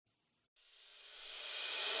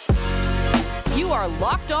You are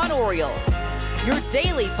Locked On Orioles, your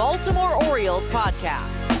daily Baltimore Orioles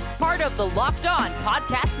podcast. Part of the Locked On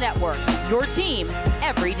Podcast Network, your team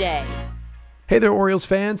every day. Hey there, Orioles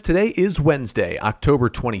fans. Today is Wednesday, October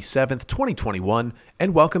 27th, 2021,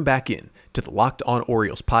 and welcome back in to the Locked On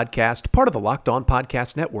Orioles podcast, part of the Locked On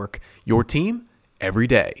Podcast Network, your team every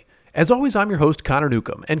day. As always, I'm your host, Connor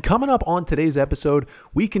Newcomb, and coming up on today's episode,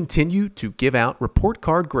 we continue to give out report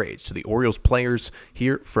card grades to the Orioles players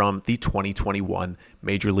here from the 2021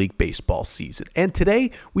 Major League Baseball season. And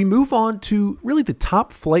today, we move on to really the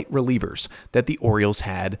top flight relievers that the Orioles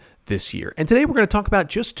had this year. And today, we're going to talk about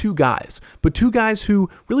just two guys, but two guys who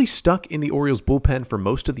really stuck in the Orioles bullpen for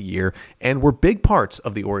most of the year and were big parts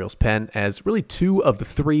of the Orioles pen as really two of the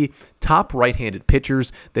three top right-handed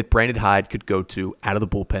pitchers that Brandon Hyde could go to out of the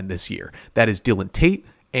bullpen this year. That is Dylan Tate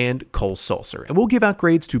and Cole Sulser. And we'll give out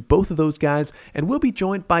grades to both of those guys, and we'll be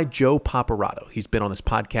joined by Joe Paparato. He's been on this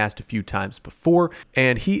podcast a few times before,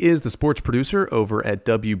 and he is the sports producer over at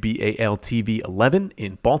WBAL TV 11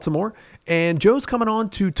 in Baltimore. And Joe's coming on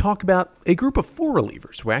to talk about a group of four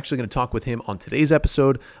relievers. We're actually going to talk with him on today's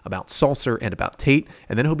episode about Sulser and about Tate,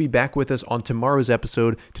 and then he'll be back with us on tomorrow's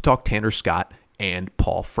episode to talk Tanner Scott and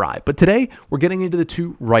Paul Fry. But today, we're getting into the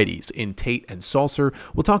two righties in Tate and Sulser.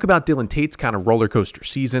 We'll talk about Dylan Tate's kind of roller coaster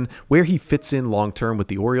season, where he fits in long-term with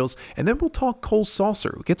the Orioles, and then we'll talk Cole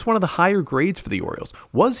Sulser, who gets one of the higher grades for the Orioles.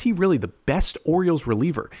 Was he really the best Orioles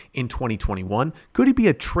reliever in 2021? Could he be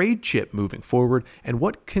a trade chip moving forward? And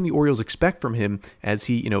what can the Orioles expect from him as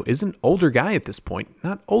he, is an older guy at this point?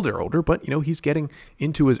 Not older, but, he's getting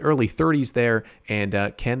into his early 30s there,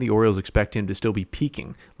 and can the Orioles expect him to still be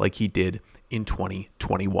peaking like he did in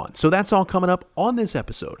 2021. So that's all coming up on this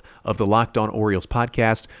episode of the Locked On Orioles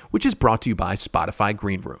podcast, which is brought to you by Spotify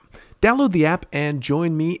Green Room. Download the app and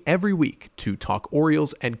join me every week to talk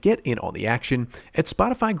Orioles and get in on the action at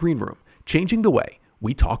Spotify Green Room, changing the way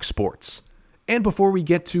we talk sports. And before we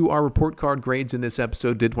get to our report card grades in this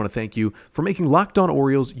episode, did want to thank you for making Locked On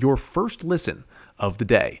Orioles your first listen of the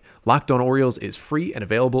day. Locked On Orioles is free and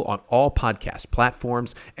available on all podcast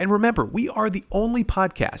platforms. And remember, we are the only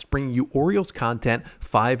podcast bringing you Orioles content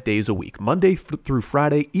 5 days a week, Monday through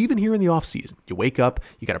Friday, even here in the offseason. You wake up,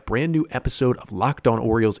 you got a brand new episode of Locked On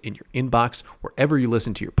Orioles in your inbox, wherever you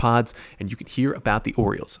listen to your pods, and you can hear about the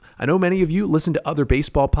Orioles. I know many of you listen to other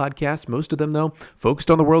baseball podcasts, most of them, though,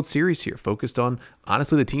 focused on the World Series here, focused on,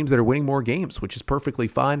 honestly, the teams that are winning more games, which is perfectly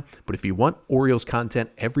fine. But if you want Orioles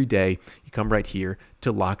content every day, you come right here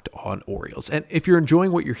to Locked On Orioles. And if you're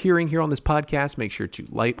enjoying what you're hearing here on this podcast, make sure to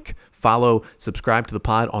like, follow, subscribe to the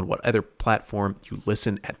pod on what other platform you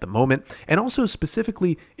listen at the moment. And also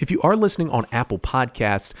specifically, if you are listening on Apple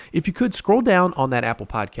Podcasts, if you could scroll down on that Apple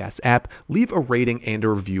Podcasts app, leave a rating and a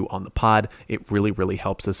review on the pod. It really, really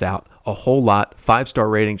helps us out a whole lot. 5-star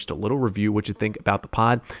rating, just a little review, what you think about the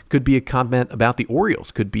pod. Could be a comment about the Orioles,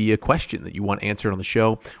 could be a question that you want answered on the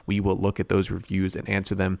show. We will look at those reviews and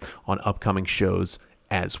answer them on upcoming shows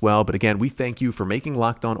as well. But again, we thank you for making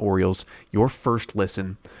Locked On Orioles your first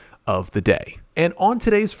listen of the day. And on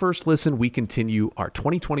today's first listen, we continue our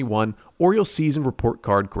 2021 Orioles season report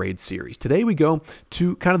card grade series. Today we go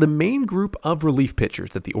to kind of the main group of relief pitchers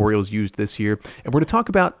that the Orioles used this year, and we're going to talk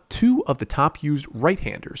about two of the top used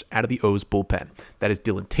right-handers out of the O's bullpen. That is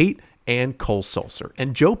Dylan Tate and Cole Sulser.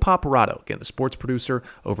 And Joe Paparato, again, the sports producer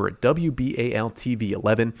over at WBAL TV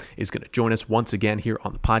 11, is going to join us once again here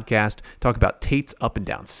on the podcast, talk about Tate's up and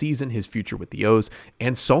down season, his future with the O's,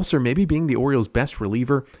 and Sulser maybe being the Orioles' best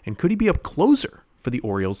reliever, and could he be a closer for the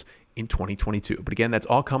Orioles in 2022? But again, that's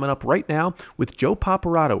all coming up right now with Joe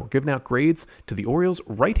Paparato. We're giving out grades to the Orioles'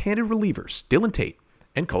 right-handed relievers, Dylan Tate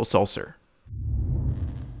and Cole Sulser.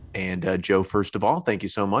 And Joe, first of all, thank you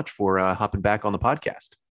so much for hopping back on the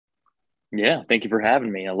podcast. Yeah, thank you for having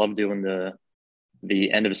me. I love doing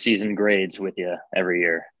the end of season grades with you every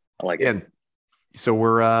year. I like it. And so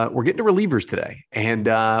we're getting to relievers today, and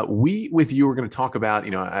we with you are going to talk about.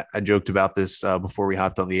 I joked about this before we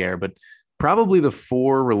hopped on the air, but probably the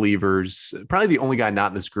four relievers, probably the only guy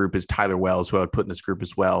not in this group is Tyler Wells, who I would put in this group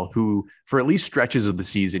as well, who for at least stretches of the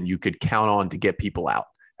season you could count on to get people out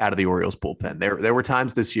of the Orioles bullpen. There were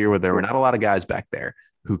times this year where there were not a lot of guys back there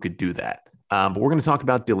who could do that. But we're going to talk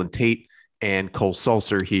about Dylan Tate and Cole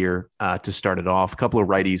Sulser here to start it off. A couple of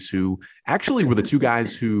righties who actually were the two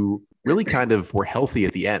guys who really kind of were healthy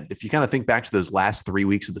at the end. If you kind of think back to those last 3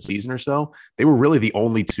 weeks of the season or so, they were really the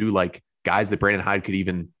only two guys that Brandon Hyde could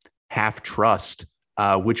even half trust,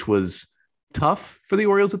 which was tough for the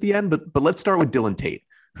Orioles at the end. But let's start with Dylan Tate,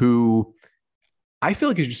 who I feel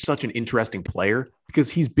like is just such an interesting player because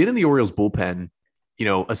he's been in the Orioles bullpen,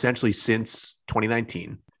 essentially since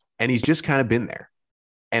 2019, and he's just kind of been there.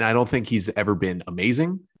 And I don't think he's ever been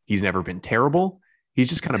amazing. He's never been terrible. He's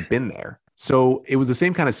just kind of been there. So it was the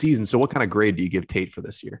same kind of season. So what kind of grade do you give Tate for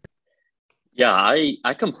this year? Yeah,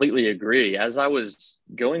 I completely agree. As I was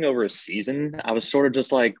going over a season, I was sort of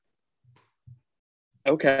just like,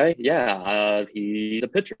 okay, yeah, he's a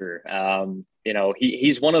pitcher.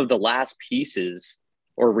 He's one of the last pieces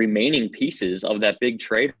or remaining pieces of that big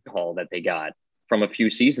trade haul that they got from a few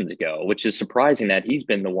seasons ago, which is surprising that he's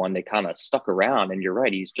been the one that kind of stuck around. And you're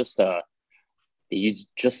right, he's just a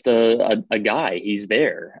guy. He's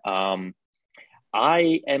there. I'll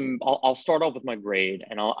start off with my grade,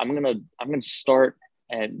 and I'm gonna start,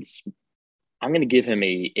 and I'm gonna give him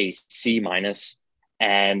a C minus,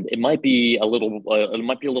 and it might be a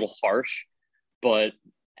little harsh, but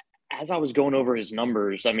as I was going over his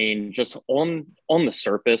numbers, I mean, just on the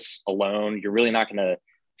surface alone, you're really not gonna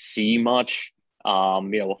see much. A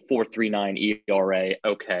 4.39 ERA,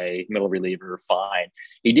 okay, middle reliever, fine.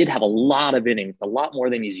 He did have a lot of innings, a lot more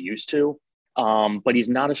than he's used to, but he's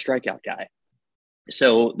not a strikeout guy.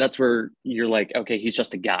 So that's where you're like, okay, he's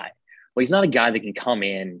just a guy. Well, he's not a guy that can come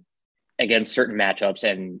in against certain matchups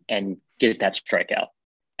and get that strikeout.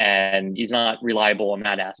 And he's not reliable in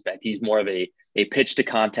that aspect. He's more of a pitch to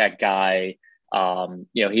contact guy.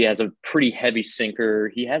 He has a pretty heavy sinker.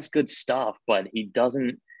 He has good stuff, but he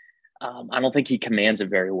doesn't. I don't think he commands it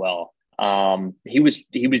very well. He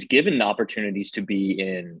was given opportunities to be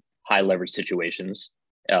in high leverage situations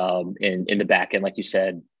in the back end, like you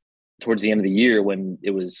said, towards the end of the year when it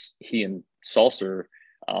was he and Sulser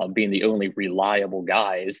being the only reliable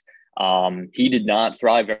guys. He did not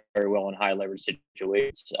thrive very well in high leverage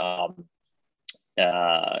situations.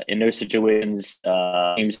 In those situations,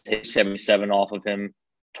 teams hit 77 off of him,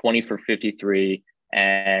 20 for 53.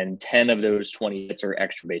 And 10 of those 20 hits are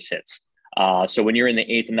extra base hits. So when you're in the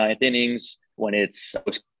 8th and 9th innings, when it's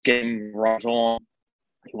getting runs on,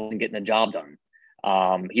 he wasn't getting the job done.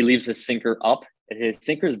 He leaves his sinker up. His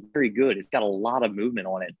sinker is very good. It's got a lot of movement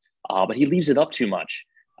on it, but he leaves it up too much.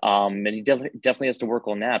 And he definitely has to work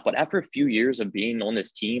on that. But after a few years of being on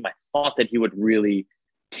this team, I thought that he would really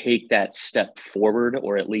take that step forward,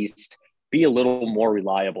 or at least be a little more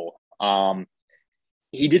reliable.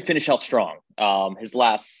 He did finish out strong. His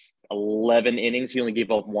last 11 innings, he only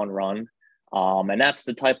gave up 1 run. And that's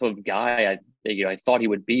the type of guy I thought he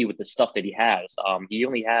would be with the stuff that he has. He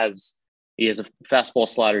has a fastball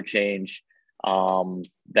slider change.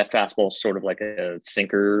 That fastball is sort of like a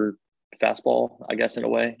sinker fastball, I guess, in a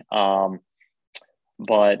way.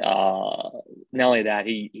 But not only that,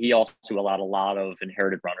 he also allowed a lot of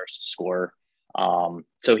inherited runners to score.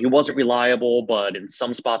 So he wasn't reliable, but in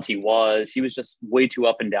some spots he was just way too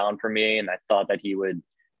up and down for me. And I thought that he would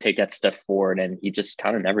take that step forward, and he just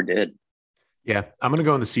kind of never did. Yeah, I'm going to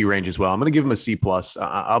go in the C range as well. I'm going to give him a C plus.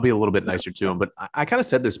 I'll be a little bit nicer to him, but I kind of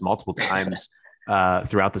said this multiple times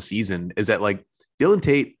throughout the season, is that like Dylan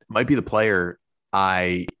Tate might be the player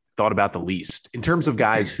I thought about the least in terms of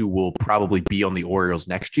guys who will probably be on the Orioles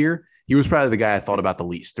next year. He was probably the guy I thought about the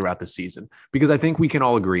least throughout the season, because I think we can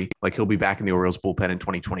all agree, like, he'll be back in the Orioles bullpen in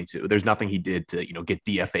 2022. There's nothing he did to, get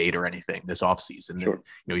DFA'd or anything this offseason. Sure.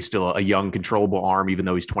 And, he's still a young, controllable arm, even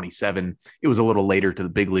though he's 27. It was a little later to the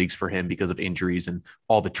big leagues for him because of injuries and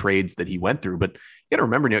all the trades that he went through. But you got to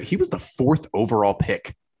remember, he was the 4th overall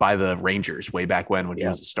pick by the Rangers way back when he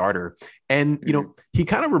was a starter. And, he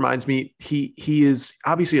kind of reminds me, he is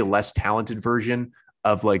obviously a less talented version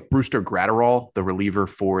of like Brusdar Graterol, the reliever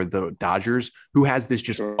for the Dodgers, who has this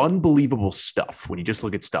just unbelievable stuff. When you just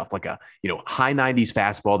look at stuff like a, high 90s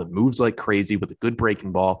fastball that moves like crazy with a good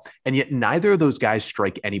breaking ball. And yet neither of those guys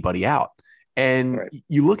strike anybody out. And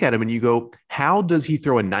you look at him and you go, how does he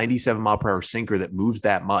throw a 97 mile per hour sinker that moves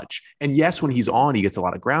that much? And yes, when he's on, he gets a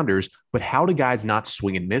lot of grounders, but how do guys not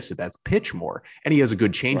swing and miss at that pitch more? And he has a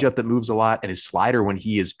good changeup that moves a lot. And his slider, when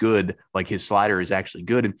he is good, like his slider is actually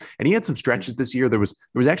good. And he had some stretches this year. There was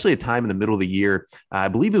actually a time in the middle of the year, I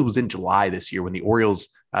believe it was in July this year, when the Orioles,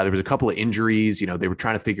 there was a couple of injuries, they were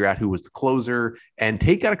trying to figure out who was the closer, and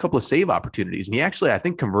Tate got a couple of save opportunities. And he actually, I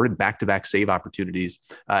think, converted back-to-back save opportunities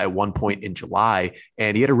at one point in July.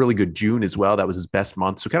 And he had a really good June as well. That was his best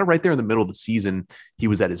month. So kind of right there in the middle of the season, he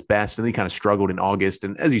was at his best. And then he kind of struggled in August.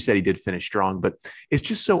 And as you said, he did finish strong, but it's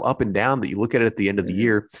just so up and down that you look at it at the end of the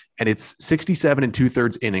year, and it's 67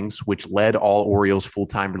 2/3 innings, which led all Orioles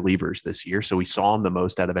full-time relievers this year. So we saw him the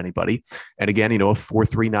most out of anybody. And again, a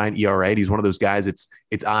 4.39 ERA. And he's one of those guys, it's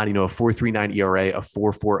on, a 4.39 ERA, a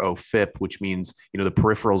 4.40 FIP, which means, the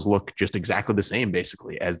peripherals look just exactly the same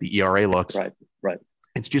basically as the ERA looks. Right.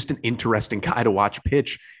 It's just an interesting guy to watch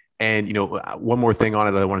pitch. And, one more thing on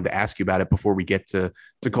it that I wanted to ask you about it before we get to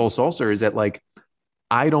Cole Sulser is that, like,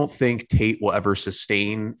 I don't think Tate will ever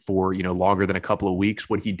sustain for, longer than a couple of weeks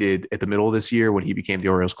what he did at the middle of this year when he became the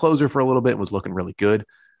Orioles closer for a little bit and was looking really good.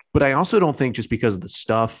 But I also don't think just because of the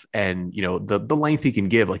stuff and, the length he can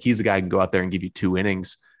give, like he's a guy who can go out there and give you 2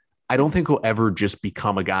 innings. I don't think he'll ever just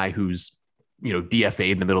become a guy who's,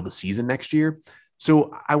 DFA'd in the middle of the season next year.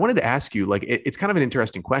 So I wanted to ask you, like, it's kind of an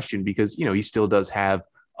interesting question because, he still does have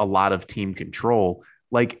a lot of team control.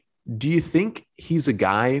 Like, do you think he's a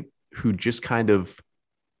guy who just kind of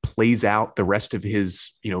plays out the rest of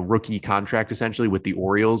his, rookie contract essentially with the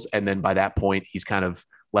Orioles, and then by that point he's kind of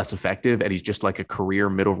less effective and he's just like a career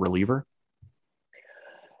middle reliever?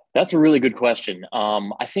 That's a really good question.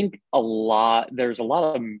 I think there's a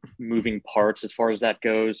lot of moving parts as far as that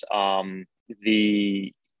goes.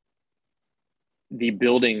 The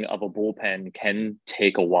building of a bullpen can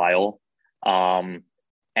take a while.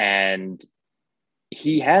 And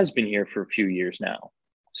he has been here for a few years now.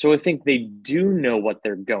 So I think they do know what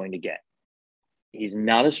they're going to get. He's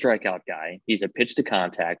not a strikeout guy. He's a pitch to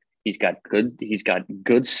contact. He's got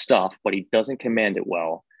good stuff, but he doesn't command it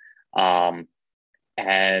well.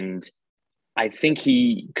 And I think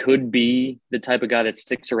he could be the type of guy that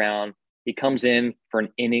sticks around. He comes in for an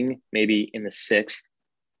inning, maybe in the 6th,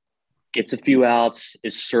 gets a few outs,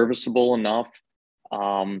 is serviceable enough.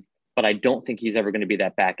 But I don't think he's ever going to be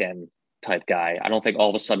that back end type guy. I don't think all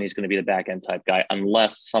of a sudden he's going to be the back end type guy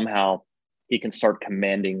unless somehow he can start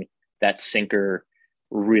commanding that sinker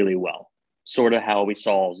really well. Sort of how we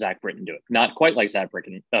saw Zach Britton do it. Not quite like Zach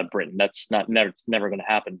Britton. It's never going to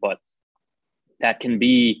happen, but that can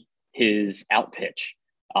be his out pitch.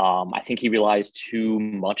 I think he relies too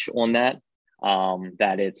much on that,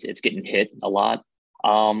 that it's getting hit a lot.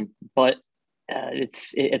 But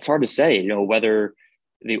it's hard to say, whether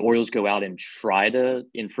the Orioles go out and try to,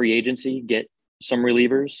 in free agency, get some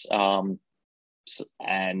relievers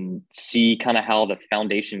and see kind of how the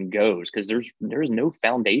foundation goes. Cause there's no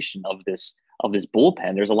foundation of this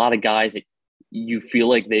bullpen. There's a lot of guys that you feel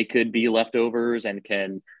like they could be leftovers and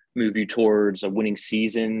can move you towards a winning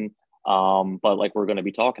season. But like we're going to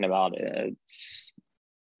be talking about, it's,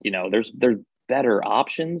 there's better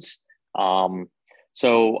options.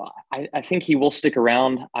 So I think he will stick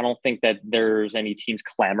around. I don't think that there's any teams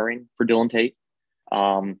clamoring for Dylan Tate.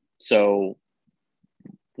 So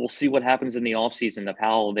we'll see what happens in the offseason of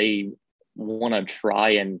how they want to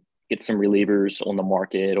try and get some relievers on the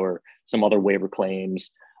market or some other waiver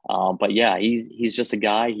claims. But yeah, he's just a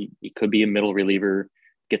guy. He could be a middle reliever,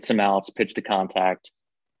 get some outs, pitch to contact.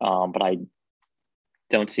 But I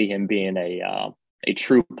don't see him being a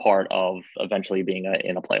true part of eventually being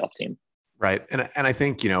in a playoff team. Right. And I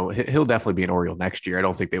think, he'll definitely be an Oriole next year. I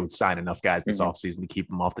don't think they would sign enough guys this offseason to keep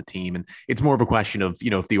him off the team. And it's more of a question of,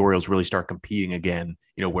 if the Orioles really start competing again,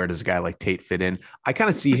 where does a guy like Tate fit in? I kind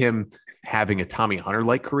of see him having a Tommy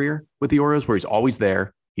Hunter-like career with the Orioles where he's always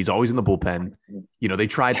there. He's always in the bullpen. They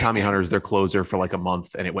tried Tommy Hunter as their closer for like a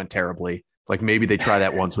month and it went terribly. Like maybe they try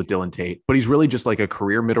that once with Dylan Tate, but he's really just like a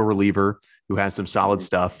career middle reliever who has some solid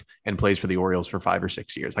stuff and plays for the Orioles for 5 or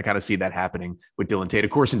 6 years. I kind of see that happening with Dylan Tate.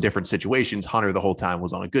 Of course, in different situations, Hunter the whole time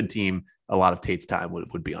was on a good team. A lot of Tate's time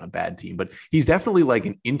would be on a bad team, but he's definitely like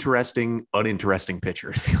an interesting, uninteresting pitcher.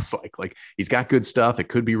 It feels like he's got good stuff. It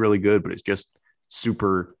could be really good, but it's just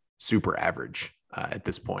super, super average at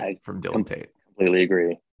this point from Dylan Tate. Completely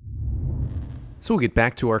agree. So we'll get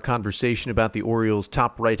back to our conversation about the Orioles'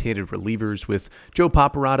 top right-handed relievers with Joe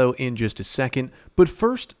Paparatto in just a second. But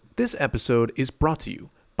first, this episode is brought to you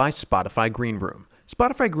by Spotify Green Room.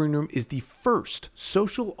 Spotify Green Room is the first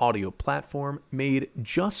social audio platform made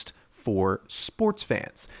just for sports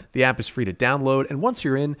fans. The app is free to download, and once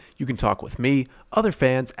you're in, you can talk with me, other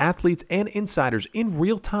fans, athletes, and insiders in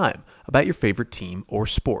real time about your favorite team or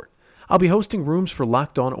sport. I'll be hosting rooms for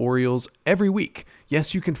Locked On Orioles every week.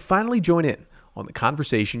 Yes, you can finally join in on the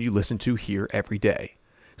conversation you listen to here every day.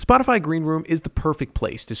 Spotify Green Room is the perfect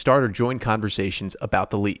place to start or join conversations about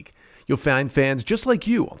the league. You'll find fans just like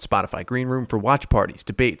you on Spotify Green Room for watch parties,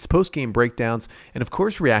 debates, post-game breakdowns, and of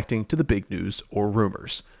course reacting to the big news or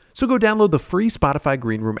rumors. So go download the free Spotify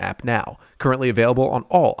Green Room app now, currently available on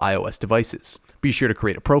all iOS devices. Be sure to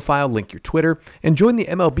create a profile, link your Twitter, and join the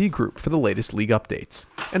MLB group for the latest league updates.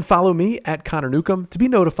 And follow me at Connor Newcomb to be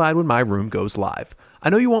notified when my room goes live. I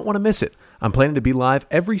know you won't want to miss it. I'm planning to be live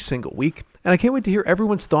every single week, and I can't wait to hear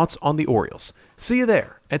everyone's thoughts on the Orioles. See you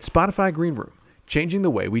there at Spotify Green Room, changing the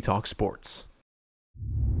way we talk sports.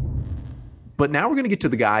 But now we're going to get to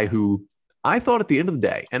the guy who I thought at the end of the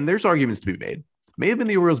day, and there's arguments to be made, may have been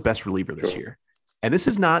the Orioles' best reliever this year. And this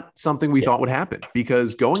is not something we thought would happen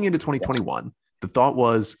because going into 2021, the thought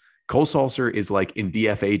was Cole Sulser is like in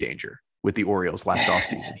DFA danger. with the Orioles last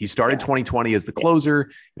offseason. He started 2020 as the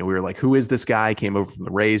closer. We were like, who is this guy? Came over from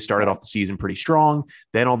the Rays, started off the season pretty strong.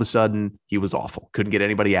 Then all of a sudden, he was awful. Couldn't get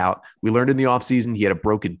anybody out. We learned in the offseason he had a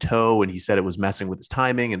broken toe, and he said it was messing with his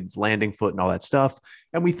timing and his landing foot and all that stuff.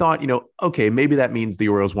 And we thought, okay, maybe that means the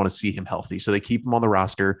Orioles want to see him healthy. So they keep him on the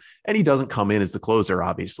roster, and he doesn't come in as the closer,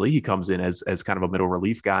 obviously. He comes in as kind of a middle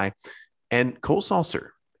relief guy. And Cole Sulser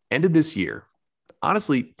ended this year.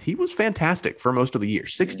 Honestly, he was fantastic for most of the year.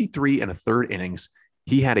 63 and a third innings.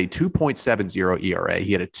 He had a 2.70 ERA.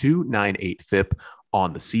 He had a 2.98 FIP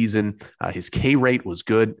on the season. His K rate was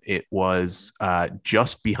good. It was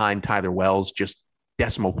just behind Tyler Wells, just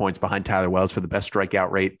decimal points behind Tyler Wells for the best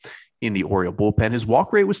strikeout rate in the Oriole bullpen. His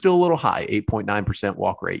walk rate was still a little high, 8.9%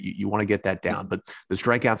 walk rate. You want to get that down, but the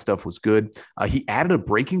strikeout stuff was good. He added a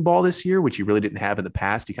breaking ball this year, which he really didn't have in the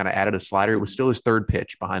past. He kind of added a slider. It was still his third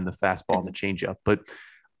pitch behind the fastball and the changeup, but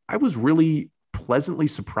I was really pleasantly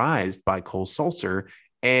surprised by Cole Sulser.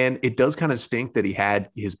 And it does kind of stink that he had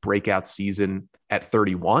his breakout season at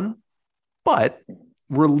 31, but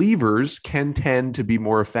relievers can tend to be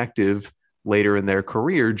more effective later in their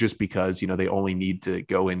career just because, they only need to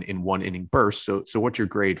go in one inning burst. So what's your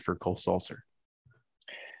grade for Cole Sulser?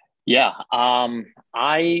 Yeah.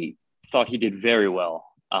 I thought he did very well.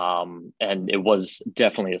 And it was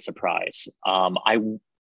definitely a surprise. I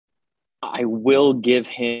will give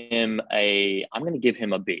him I'm going to give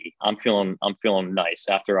him a B. I'm feeling nice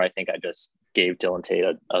after I think I just gave Dylan Tate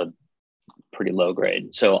a pretty low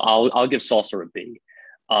grade. So I'll give Sulser a B.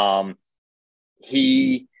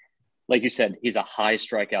 He, like you said, he's a high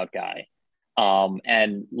strikeout guy.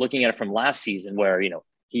 And looking at it from last season where,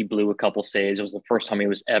 he blew a couple saves, it was the first time he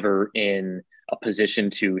was ever in a position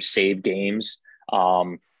to save games.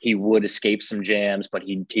 He would escape some jams, but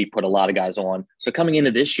he put a lot of guys on. So coming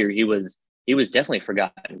into this year, he was definitely a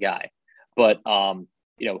forgotten guy. But,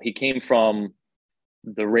 he came from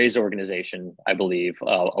the Rays organization, I believe,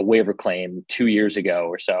 a waiver claim 2 years ago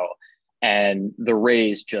or so. And the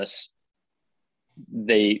Rays just,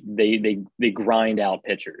 they grind out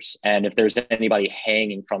pitchers, and if there's anybody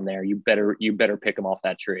hanging from there, you better pick them off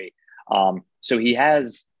that tree. So he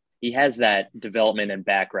has that development and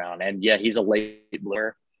background, and he's a late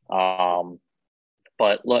bloomer.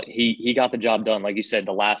 But look, he got the job done. Like you said,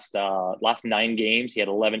 the last 9 games, he had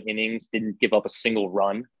 11 innings, didn't give up a single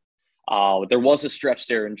run. There was a stretch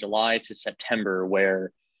there in July to September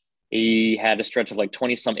where he had a stretch of like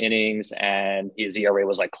 20 some innings, and his ERA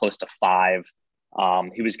was like close to 5.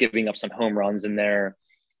 He was giving up some home runs in there,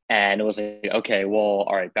 and it was like, okay, well,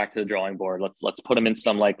 all right, back to the drawing board. Let's put him in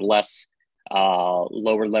some like less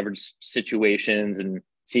lower leverage situations and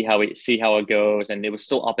see how it goes. And it was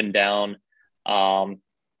still up and down.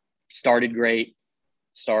 Started great.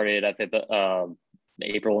 Started I think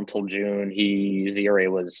April until June. His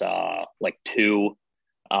ERA was like 2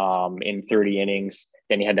 in 30 innings.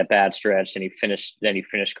 Then he had that bad stretch, and he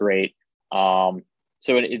finished great.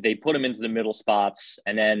 So they put him into the middle spots,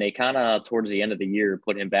 and then they kind of towards the end of the year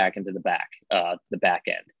put him back into the back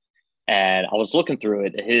end. And I was looking through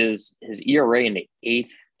it. His ERA in the 8th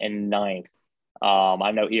and 9th.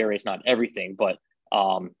 I know ERA is not everything, but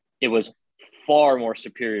it was far more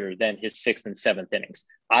superior than his 6th and 7th innings.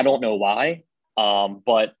 I don't know why,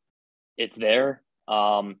 but it's there.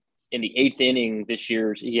 In the 8th inning this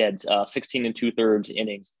year, he had 16 2/3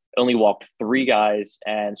 innings, only walked 3 guys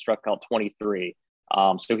and struck out 23.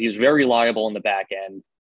 So he was very reliable in the back end,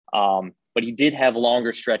 but he did have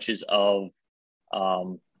longer stretches of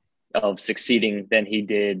succeeding than he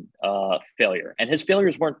did failure. And his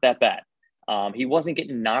failures weren't that bad. He wasn't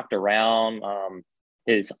getting knocked around.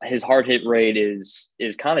 His hard hit rate is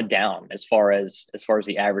kind of down as far as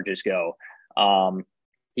the averages go.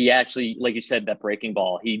 He actually, like you said, that breaking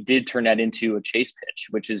ball, he did turn that into a chase pitch,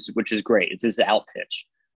 which is great. It's his out pitch.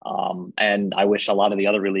 And I wish a lot of the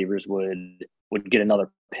other relievers would get another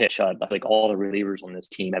pitch. I think all the relievers on this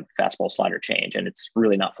team have fastball slider change, and it's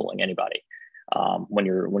really not fooling anybody when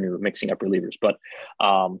you're mixing up relievers. But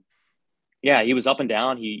he was up and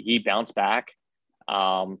down. He bounced back.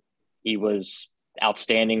 He was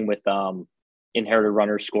outstanding with inherited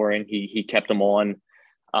runners scoring. He kept them on.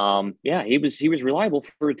 He was reliable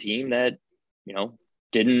for a team that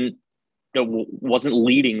wasn't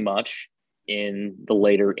leading much in the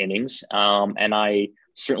later innings. And I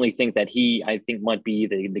certainly think that he might be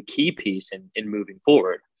the key piece in moving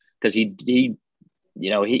forward, because he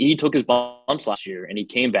took his bumps last year and he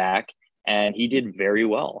came back and he did very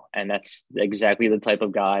well. And that's exactly the type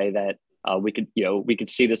of guy that we could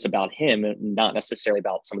see this about him, and not necessarily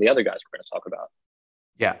about some of the other guys we're going to talk about.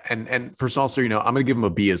 Yeah, and for Salser, I'm going to give him a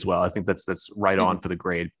B as well. I think that's right on for the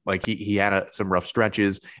grade. Like he had some rough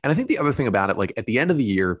stretches, and I think the other thing about it, like at the end of the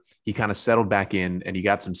year, he kind of settled back in and he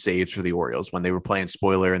got some saves for the Orioles when they were playing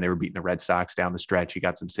spoiler and they were beating the Red Sox down the stretch. He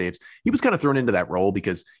got some saves. He was kind of thrown into that role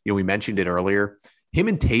because we mentioned it earlier. Him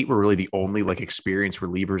and Tate were really the only like experienced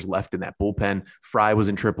relievers left in that bullpen. Fry was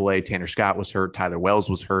in AAA. Tanner Scott was hurt. Tyler Wells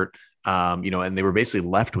was hurt. And they were basically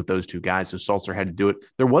left with those two guys. So Salser had to do it.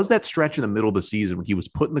 There was that stretch in the middle of the season when he was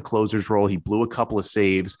put in the closer's role. He blew a couple of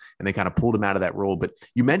saves and they kind of pulled him out of that role. But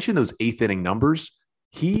you mentioned those eighth inning numbers.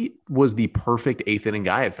 He was the perfect eighth inning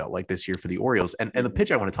guy, it felt like, this year for the Orioles. And the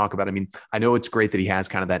pitch I want to talk about, I mean, I know it's great that he has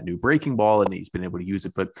kind of that new breaking ball and he's been able to use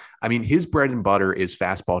it, but I mean, his bread and butter is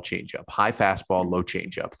fastball changeup, high fastball, low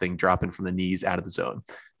changeup, thing dropping from the knees out of the zone.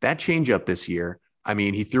 That changeup this year, I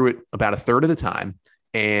mean, he threw it about a third of the time,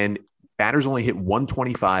 and batters only hit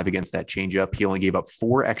 125 against that changeup. He only gave up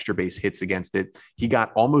 4 extra base hits against it. He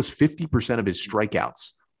got almost 50% of his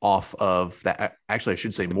strikeouts off of that. Actually, I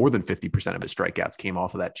should say more than 50% of his strikeouts came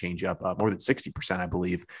off of that changeup, more than 60%, I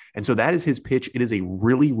believe. And so that is his pitch. It is a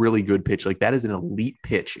really, really good pitch. Like, that is an elite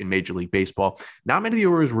pitch in Major League Baseball. Not many of the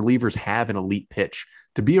Orioles relievers have an elite pitch.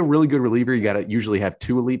 To be a really good reliever, you got to usually have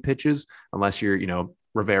 2 elite pitches, unless you're,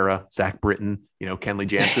 Rivera, Zach Britton, Kenley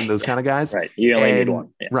Jansen, those kind of guys. Right. You only need one.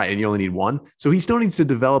 Yeah. Right. And you only need one. So he still needs to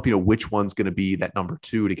develop, which one's going to be that number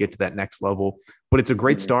 2 to get to that next level. But it's a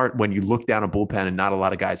great start when you look down a bullpen and not a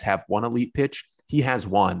lot of guys have one elite pitch. He has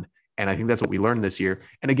one. And I think that's what we learned this year.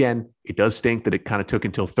 And again, it does stink that it kind of took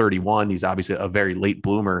until 31. He's obviously a very late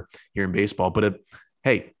bloomer here in baseball, but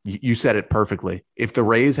hey, you said it perfectly. If the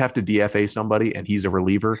Rays have to DFA somebody and he's a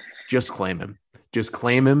reliever, just claim him. Just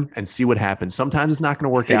claim him and see what happens. Sometimes it's not going to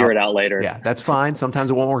work out. Figure it out later. Yeah, that's fine. Sometimes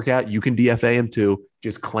it won't work out. You can DFA him too.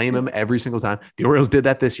 Just claim him every single time. The Orioles did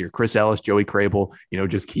that this year. Chris Ellis, Joey Crable,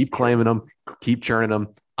 just keep claiming them, keep churning them.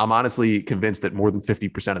 I'm honestly convinced that more than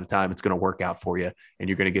 50% of the time it's going to work out for you and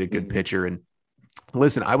you're going to get a good pitcher. And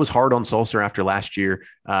listen, I was hard on Salser after last year,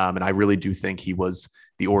 and I really do think he was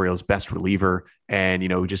the Orioles' best reliever. And,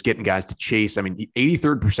 just getting guys to chase. I mean,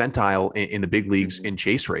 83rd percentile in the big leagues in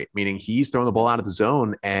chase rate, meaning he's throwing the ball out of the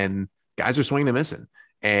zone and guys are swinging and missing.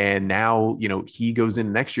 And now, he goes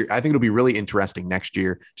in next year. I think it'll be really interesting next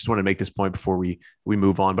year. Just want to make this point before we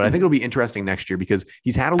move on. But I think it'll be interesting next year because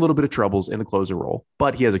he's had a little bit of troubles in the closer role,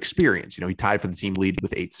 but he has experience. He tied for the team lead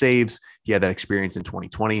with 8 saves. He had that experience in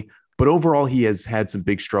 2020. But overall, he has had some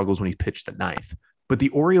big struggles when he pitched the 9th. But the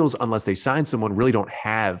Orioles, unless they sign someone, really don't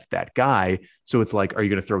have that guy. So it's like, are you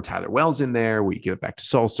going to throw Tyler Wells in there? Will you give it back to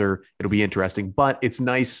Salser? It'll be interesting. But it's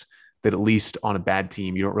nice that at least on a bad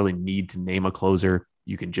team, you don't really need to name a closer.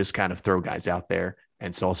 You can just kind of throw guys out there.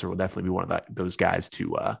 And Salser will definitely be one of those guys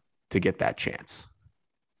to get that chance.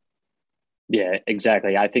 Yeah,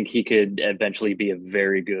 exactly. I think he could eventually be a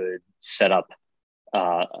very good setup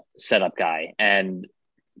guy. And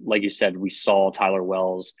like you said, we saw Tyler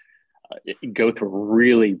Wells go through a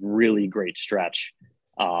really, really great stretch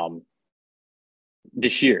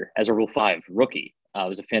this year as a Rule 5 rookie. It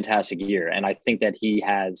was a fantastic year. And I think that he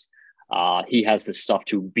has the stuff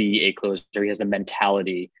to be a closer. He has the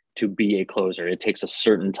mentality to be a closer. It takes a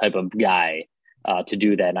certain type of guy to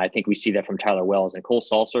do that. And I think we see that from Tyler Wells and Cole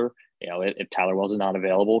Salser. If Tyler Wells is not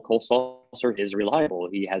available, Cole Salser is reliable.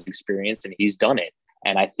 He has experience and he's done it.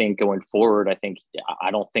 And I think going forward,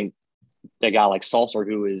 I don't think a guy like Salser,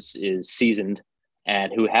 who is seasoned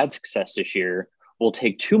and who had success this year, will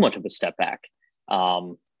take too much of a step back,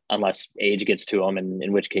 unless age gets to him, and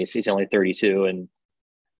in which case he's only 32 and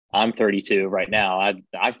I'm 32 right now.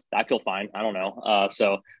 I feel fine. I don't know.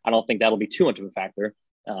 So I don't think that'll be too much of a factor.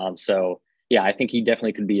 So yeah, I think he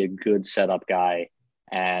definitely could be a good setup guy.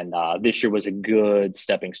 And this year was a good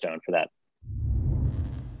stepping stone for that.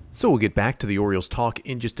 So we'll get back to the Orioles talk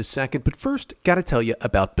in just a second, but first, gotta tell you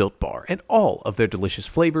about Built Bar and all of their delicious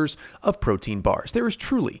flavors of protein bars. There is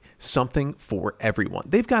truly something for everyone.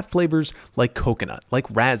 They've got flavors like coconut, like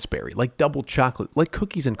raspberry, like double chocolate, like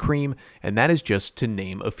cookies and cream, and that is just to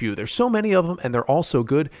name a few. There's so many of them, and they're all so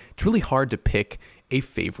good, it's really hard to pick a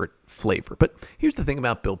favorite flavor. But here's the thing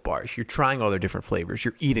about Built Bars. You're trying all their different flavors.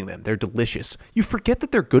 You're eating them. They're delicious. You forget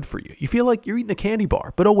that they're good for you. You feel like you're eating a candy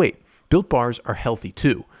bar, but oh wait, Built Bars are healthy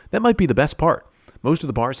too. That might be the best part. Most of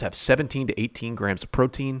the bars have 17 to 18 grams of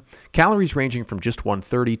protein, calories ranging from just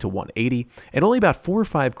 130 to 180, and only about 4 or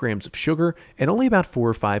 5 grams of sugar, and only about 4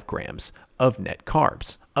 or 5 grams of net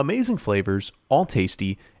carbs. Amazing flavors, all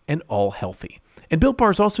tasty, and all healthy. And Built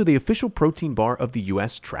Bar is also the official protein bar of the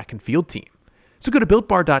U.S. track and field team. So go to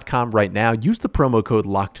BuiltBar.com right now, use the promo code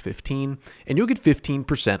LOCKED15, and you'll get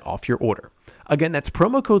 15% off your order. Again, that's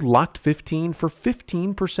promo code LOCKED15 for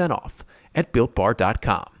 15% off at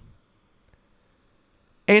BuiltBar.com.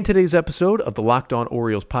 And today's episode of the Locked On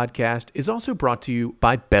Orioles podcast is also brought to you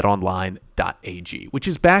by BetOnline.ag, which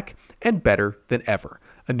is back and better than ever.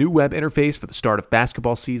 A new web interface for the start of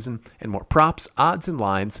basketball season and more props, odds, and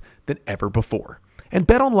lines than ever before. And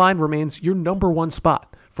BetOnline remains your number one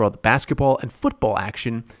spot for all the basketball and football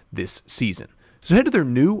action this season. So head to their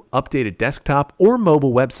new updated desktop or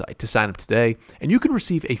mobile website to sign up today, and you can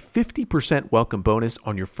receive a 50% welcome bonus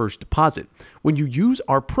on your first deposit when you use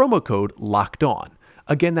our promo code LOCKEDON.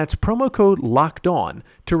 Again, that's promo code LOCKEDON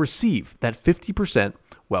to receive that 50%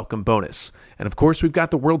 welcome bonus. And of course, we've got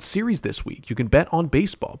the World Series this week. You can bet on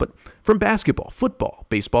baseball, but from basketball, football,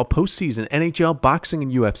 baseball postseason, NHL, boxing,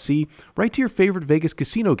 and UFC, right to your favorite Vegas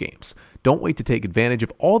casino games. Don't wait to take advantage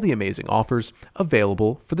of all the amazing offers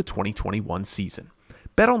available for the 2021 season.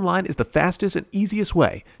 BetOnline is the fastest and easiest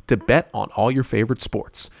way to bet on all your favorite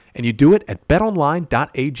sports. And you do it at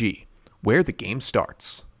betonline.ag, where the game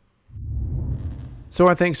starts. So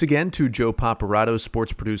our thanks again to Joe Paparato,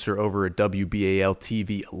 sports producer over at WBAL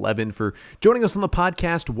TV 11, for joining us on the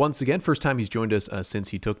podcast once again. First time he's joined us since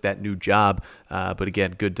he took that new job. But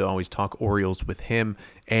again, good to always talk Orioles with him.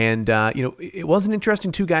 And, it was an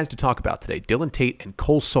interesting two guys to talk about today, Dylan Tate and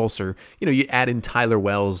Cole Sulser. You add in Tyler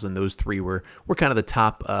Wells, and those three were kind of the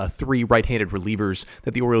top three right-handed relievers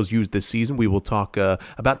that the Orioles used this season. We will talk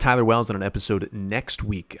about Tyler Wells in an episode next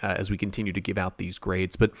week as we continue to give out these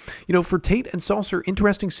grades. But, for Tate and Sulser,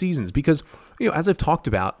 interesting seasons because, as I've talked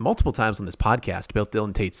about multiple times on this podcast about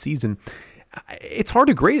Dylan Tate's season, it's hard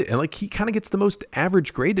to grade it. And he kind of gets the most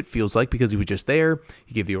average grade, it feels like, because he was just there.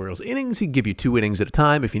 He gave the Orioles innings. He'd give you 2 innings at a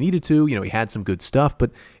time if you needed to. He had some good stuff,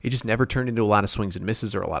 but it just never turned into a lot of swings and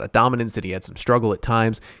misses or a lot of dominance, and he had some struggle at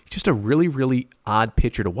times. He's just a really, really odd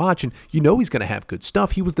pitcher to watch, and he's going to have good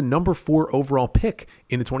stuff. He was the number 4 overall pick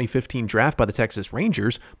in the 2015 draft by the Texas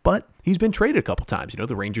Rangers, but he's been traded a couple times.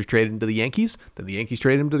 The Rangers traded him to the Yankees, then the Yankees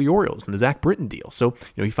traded him to the Orioles and the Zach Britton deal. So,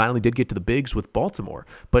 he finally did get to the bigs with Baltimore,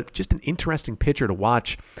 but just an interesting pitcher to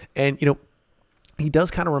watch. And, he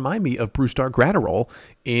does kind of remind me of Brusdar Graterol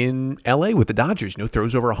in LA with the Dodgers.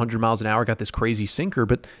 Throws over 100 miles an hour, got this crazy sinker,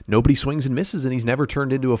 but nobody swings and misses, and he's never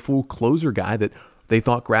turned into a full closer guy that they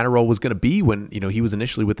thought Graterol was going to be when, he was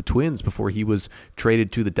initially with the Twins before he was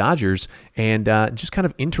traded to the Dodgers. And just kind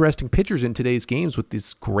of interesting pitchers in today's games with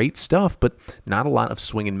this great stuff, but not a lot of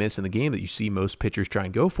swing and miss in the game that you see most pitchers try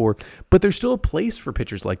and go for. But there's still a place for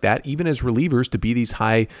pitchers like that, even as relievers, to be these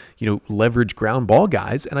high, leverage ground ball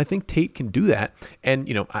guys. And I think Tate can do that. And,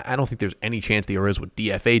 I don't think there's any chance the Orioles would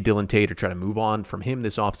DFA Dylan Tate or try to move on from him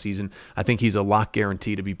this offseason. I think he's a lock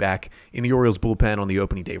guarantee to be back in the Orioles bullpen on the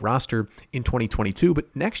opening day roster in 2022.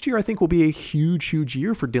 But next year, I think, will be a huge, huge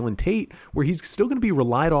year for Dylan Tate, where he's still going to be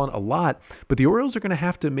relied on a lot. But the Orioles are going to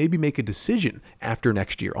have to maybe make a decision after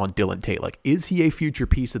next year on Dylan Tate. Like, is he a future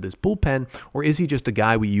piece of this bullpen, or is he just a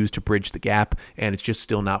guy we use to bridge the gap, and it's just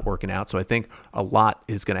still not working out? So I think a lot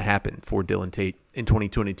is going to happen for Dylan Tate in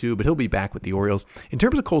 2022, but he'll be back with the Orioles. In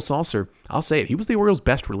terms of Cole Sulser, I'll say it, he was the Orioles'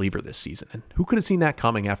 best reliever this season, and who could have seen that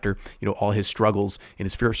coming after, all his struggles in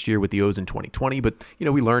his first year with the O's in 2020, but,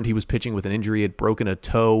 we learned he was pitching with an injury, he had broken a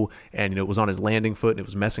toe, and, it was on his landing foot, and it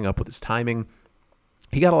was messing up with his timing.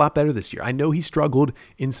 He got a lot better this year. I know he struggled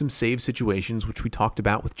in some save situations, which we talked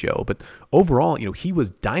about with Joe, but overall, he was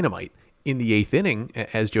dynamite in the 8th inning,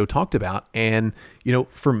 as Joe talked about. And,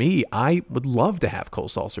 for me, I would love to have Cole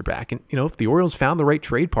Sulser back. And, if the Orioles found the right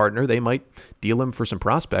trade partner, they might deal him for some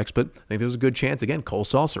prospects. But I think there's a good chance, again, Cole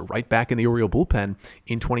Sulser right back in the Oriole bullpen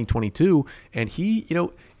in 2022. And he,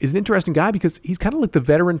 is an interesting guy because he's kind of like the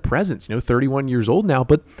veteran presence, 31 years old now,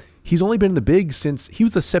 but he's only been in the bigs since he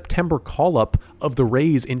was a September call-up of the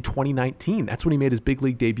Rays in 2019. That's when he made his big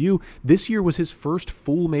league debut. This year was his first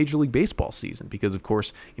full Major League Baseball season because, of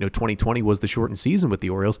course, 2020 was the shortened season with the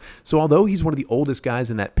Orioles. So although he's one of the oldest guys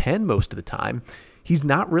in that pen most of the time, he's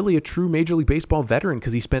not really a true Major League Baseball veteran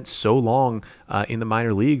because he spent so long in the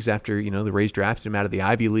minor leagues after, the Rays drafted him out of the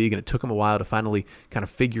Ivy League, and it took him a while to finally kind of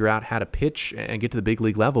figure out how to pitch and get to the big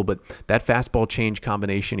league level. But that fastball change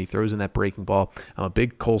combination, he throws in that breaking ball. I'm a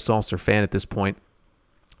big Cole Sulser fan at this point.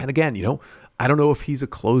 And again, I don't know if he's a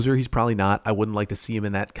closer. He's probably not. I wouldn't like to see him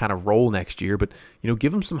in that kind of role next year, but,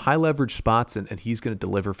 give him some high leverage spots and he's going to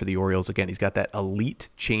deliver for the Orioles. Again, he's got that elite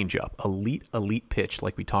changeup, elite pitch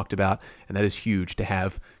like we talked about. And that is huge to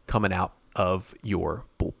have coming out of your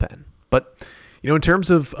bullpen. But, in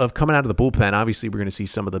terms of coming out of the bullpen, obviously we're going to see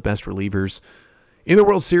some of the best relievers In the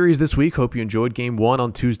World Series this week, hope you enjoyed Game 1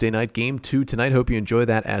 on Tuesday night. Game 2 tonight, hope you enjoy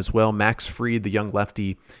that as well. Max Fried, the young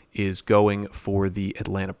lefty, is going for the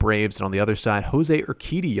Atlanta Braves. And on the other side, Jose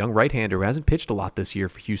Urquidy, young right-hander who hasn't pitched a lot this year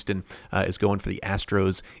for Houston, is going for the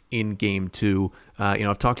Astros in Game 2.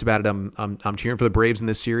 I've talked about it. I'm cheering for the Braves in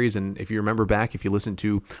this series. And if you remember back, if you listened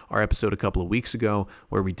to our episode a couple of weeks ago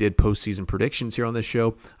where we did postseason predictions here on this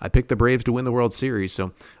show, I picked the Braves to win the World Series.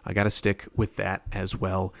 So I got to stick with that as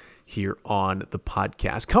well here on the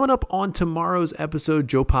podcast. Coming up on tomorrow's episode,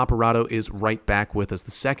 Joe Paparatto is right back with us.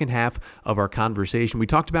 The second half of our conversation, we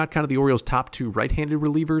talked about kind of the Orioles' top 2 right-handed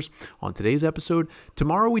relievers on today's episode.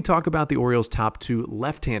 Tomorrow, we talk about the Orioles' top 2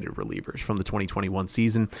 left-handed relievers from the 2021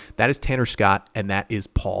 season. That is Tanner Scott, and that is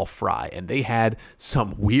Paul Fry. And they had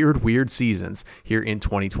some weird seasons here in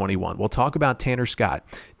 2021. We'll talk about Tanner Scott.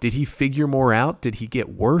 Did he figure more out? Did he get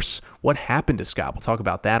worse? What happened to Scott? We'll talk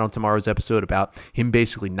about that on tomorrow's episode, about him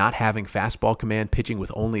basically not having fastball command, pitching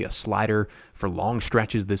with only a slider for long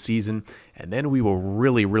stretches this season. And then we will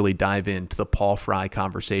really dive into the Paul Fry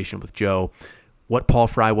conversation with Joe. What Paul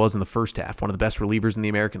Fry was in the first half, one of the best relievers in the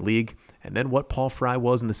American League, and then what Paul Fry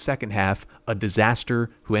was in the second half, a disaster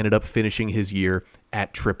who ended up finishing his year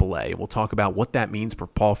at AAA. We'll talk about what that means for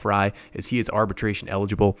Paul Fry as he is arbitration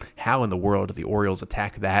eligible, how in the world do the Orioles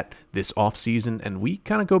attack that this offseason, and we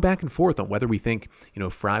kind of go back and forth on whether we think,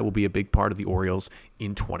 Fry will be a big part of the Orioles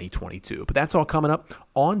in 2022. But that's all coming up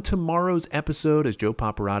on tomorrow's episode as Joe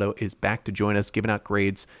Paparatto is back to join us, giving out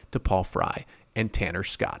grades to Paul Fry and Tanner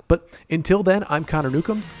Scott. But until then, I'm Connor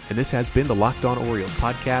Newcomb, and this has been the Locked On Orioles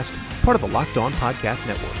podcast, part of the Locked On Podcast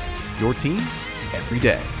Network. Your team every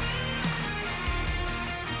day.